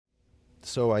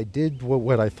So I did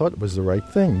what I thought was the right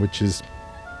thing, which is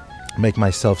make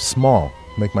myself small,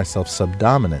 make myself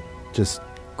subdominant, just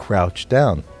crouch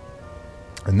down.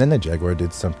 And then the jaguar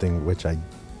did something which I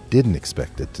didn't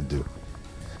expect it to do.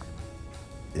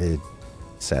 It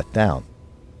sat down.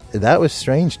 That was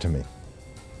strange to me.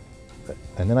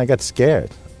 And then I got scared,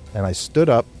 and I stood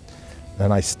up,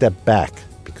 and I stepped back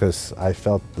because I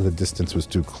felt the distance was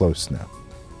too close now.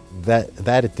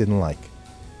 That it didn't like.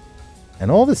 And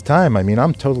all this time, I mean,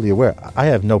 I'm totally aware. I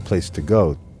have no place to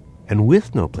go. And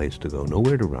with no place to go,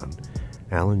 nowhere to run,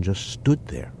 Alan just stood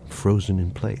there, frozen in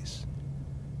place.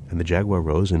 And the jaguar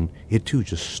rose, and it too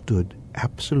just stood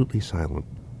absolutely silent.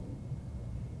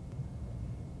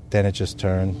 Then it just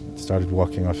turned, started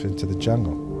walking off into the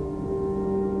jungle.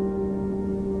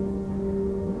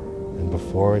 And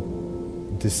before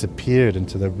it disappeared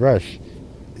into the brush,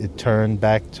 it turned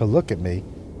back to look at me.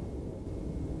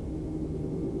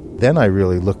 Then I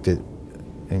really looked it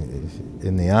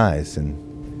in the eyes, and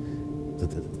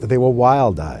they were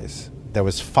wild eyes. There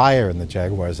was fire in the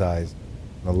jaguar's eyes.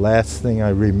 The last thing I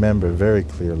remember very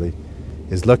clearly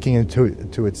is looking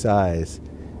into its eyes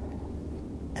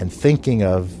and thinking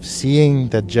of seeing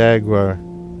that jaguar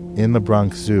in the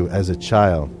Bronx Zoo as a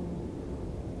child,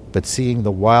 but seeing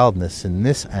the wildness in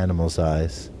this animal's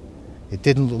eyes. It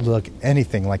didn't look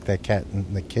anything like that cat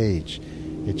in the cage.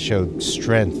 It showed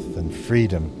strength and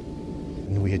freedom.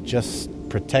 And we had just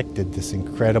protected this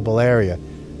incredible area,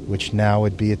 which now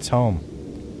would be its home.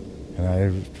 And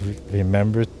I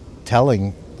remember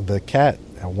telling the cat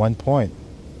at one point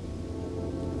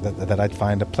that I'd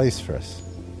find a place for us.